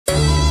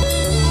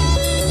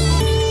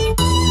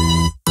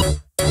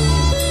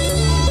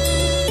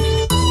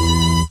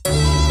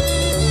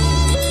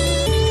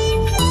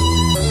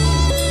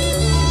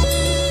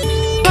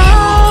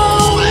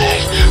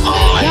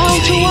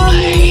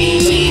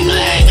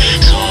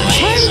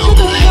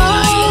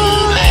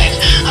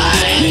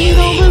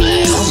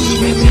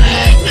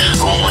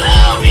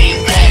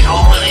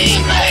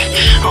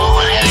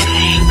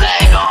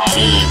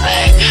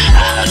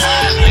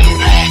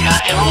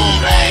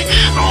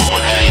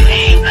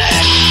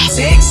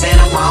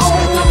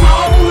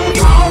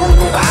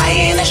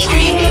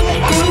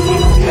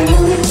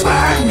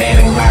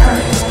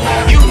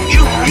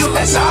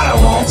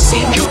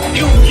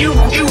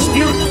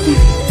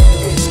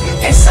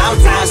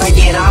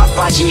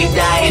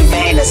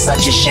pain, it's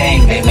such a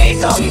shame. They may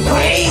call me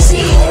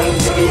crazy.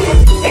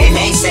 They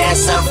may say I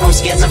suffer from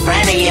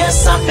schizophrenia or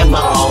something,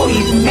 but oh,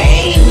 you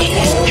made me.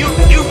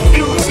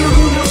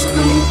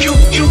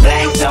 You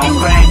black don't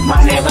crack, my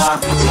nigga.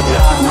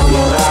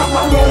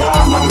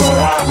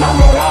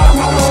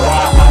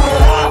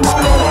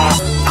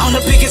 I'm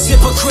the biggest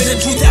hypocrite in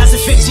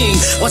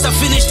 2015. Once I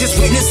finish this,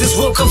 witnesses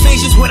will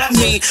confusion what I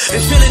mean.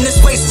 Been feeling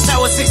this way since I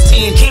was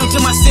 16. Came to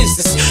my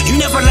senses. You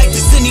never liked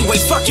this anyway.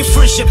 Fuck your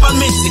friendship, I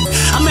meant it.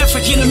 I'm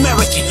African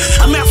American.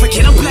 I'm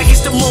African. I'm black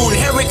as the moon.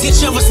 Heritage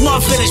of a small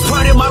village,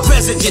 part of my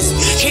residence.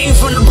 Came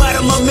from the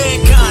bottom of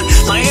mankind.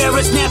 My hair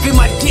is nappy,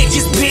 my dick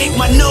is big,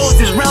 my nose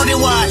is round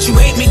and wide. You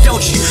hate me,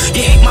 don't you?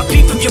 You hate my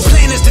people. Your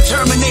plan is to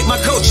terminate my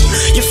culture.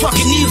 You're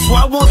fucking evil.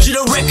 I want you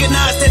to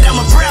recognize that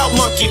I'm a proud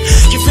monkey.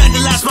 You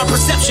vandalize my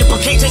perception, but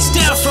can't take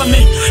style from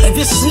it. And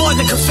this is more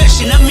than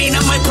confession. I mean,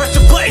 I might press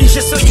the button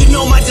just so you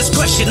know my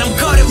discretion. I'm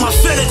guarding my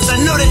feelings, I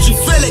know that you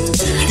feel it.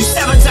 You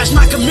sabotage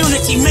my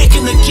community,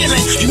 making a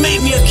killing. You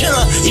made me a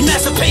killer,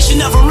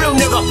 emancipation of a real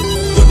nigga.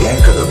 The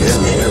black of the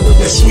belly,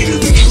 that's sweeter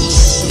than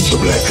juice. The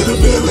black of the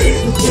belly,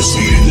 that's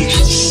sweeter than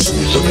juice.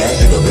 The black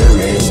of the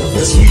belly,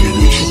 that's sweeter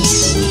than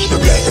juice. The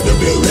black of the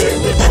belly.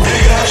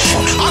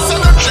 I said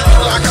them chick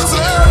like a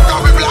slave,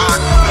 got me black.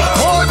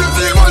 Oh, the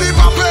feel my lip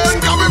of pain,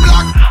 got me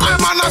black. I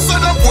man, I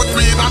said them put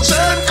me in a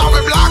chain, got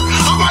me black.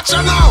 I'm at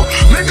you now,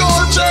 me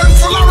gold chain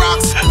full of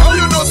rocks. And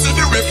you don't see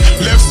the whip,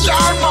 left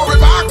sharp for we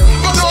back.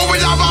 But now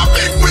we have a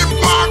big whip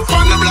back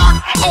from the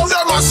block. Oh,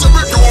 them a see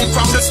we doom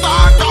from the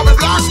start, got me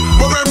black.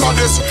 But remember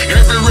this,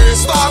 every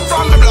race start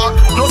from the block.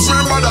 Just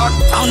remember that.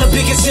 I'm the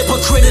biggest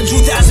hypocrite in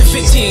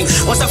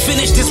 2015. Once I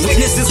finish this,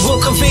 witnesses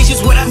will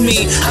confusion what I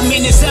mean. I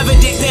mean, it's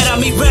evident that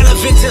I'm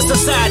irrelevant to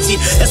society.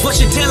 That's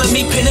what you're telling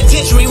me.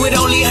 Penitentiary would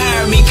only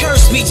hire me.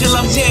 Curse me till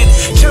I'm dead.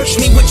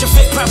 Church me with your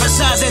fake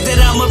prophesizing that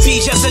I'ma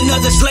be just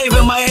another slave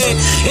in my head.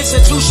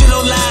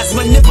 Institutional lies,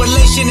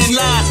 manipulation and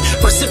lies.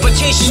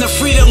 Reciprocation of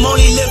freedom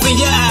only live in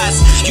your eyes.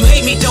 You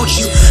hate me, don't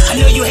you? I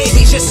know you hate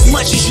me just as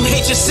much as you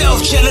hate yourself.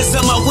 Jealous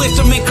of my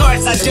wisdom and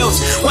cards I dose.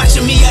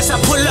 Watching me as I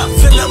pull up,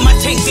 fill up my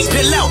tank, then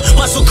pill out.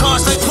 Muscle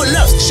cars like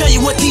pull-ups. Show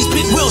you what these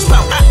big wheels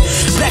bout.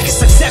 Black is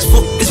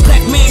successful. This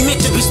black man meant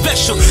to be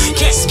special.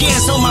 Cat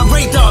scans on my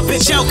radar,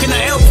 bitch. How can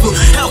I help you?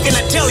 How can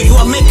I tell you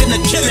I'm making a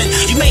killing?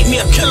 You made me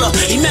a killer.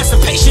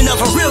 Emancipation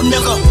of a real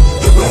nigga.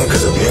 The black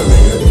of the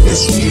belly,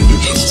 that's sweeter than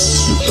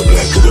juice. The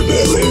black of the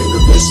belly,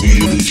 that's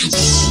sweeter than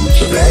juice.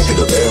 The black of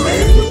the belly,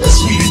 that's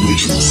sweeter than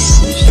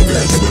juice. The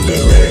black of the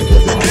belly.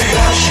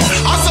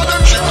 I said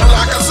them chick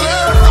like a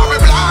slave, got me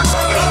black.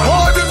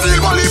 Oh, the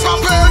feel my lip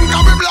of pain,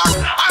 got me black.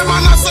 I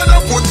man, I said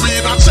them put me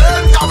in a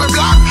chain, got me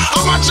black.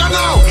 I'm at you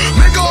now,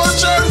 me gold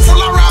chain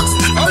full of rocks.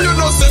 And you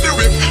don't see the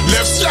whip,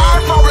 left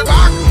sharp for we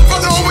back.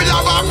 But now we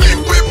have a big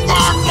whip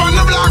back from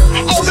the block.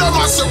 Oh, them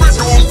a see we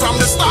doom from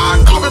the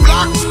start, got me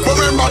black. But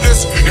remember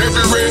this,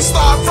 every race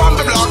start from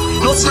the block.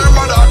 Just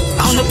remember that.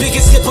 I'm the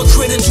biggest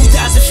hypocrite in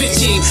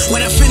 2015.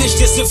 When I finish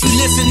this, if you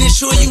listen, then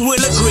sure you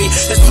will agree.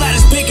 This plot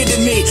is bigger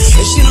than me.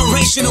 It's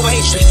generational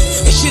hatred.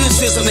 It's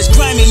cynicism. It's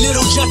grimy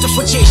little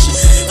justification.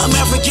 I'm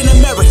African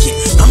American.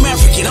 I'm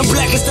African. I'm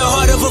black as the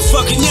heart of a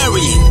fucking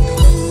Aryan.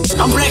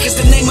 I'm black as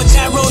the name of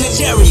Tyrone and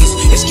Darius.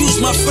 Excuse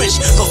my French,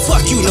 but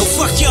fuck you, no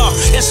fuck y'all.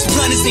 That's as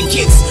blunt as it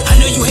gets. I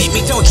know you hate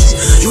me, don't you?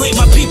 You hate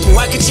my people.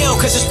 I can tell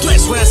cause it's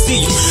threats when I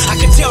see you. I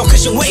can tell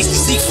cause your ways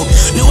deceitful.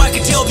 No, I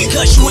can tell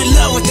because you in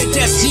love with the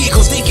death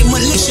eagles. Thinking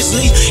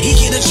maliciously, he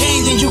get a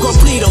change and you gon'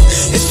 bleed him.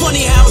 It's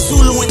funny how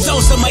Zulu and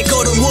Xhosa might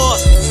go to war.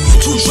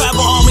 Two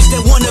tribal armies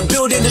that wanna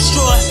build and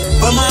destroy.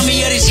 Remind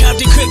me of these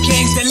Compton Crip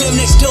gangs that live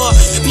next door.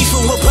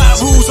 Beefing with power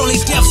rules, only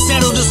death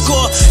settle the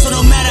score. So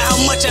no matter how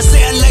much I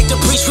say I like to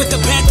preach with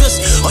the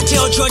Panthers, or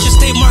tell Georgia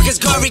State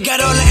Marcus Garvey got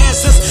all the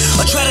answers,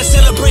 or try to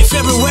celebrate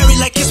February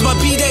like it's my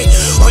B-Day,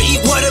 or eat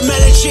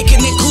watermelon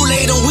chicken and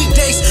Kool-Aid on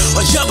weekdays,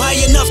 or jump high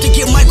enough to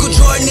get Michael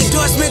Jordan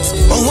endorsements,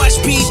 or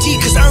watch BET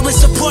cause urban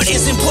support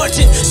is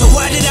important. So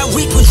why did I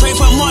weep when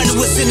Trayvon Martin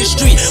was in the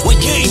street? When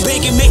gang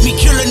banging make me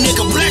kill a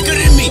nigga blacker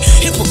than me?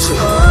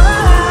 Hypocrite.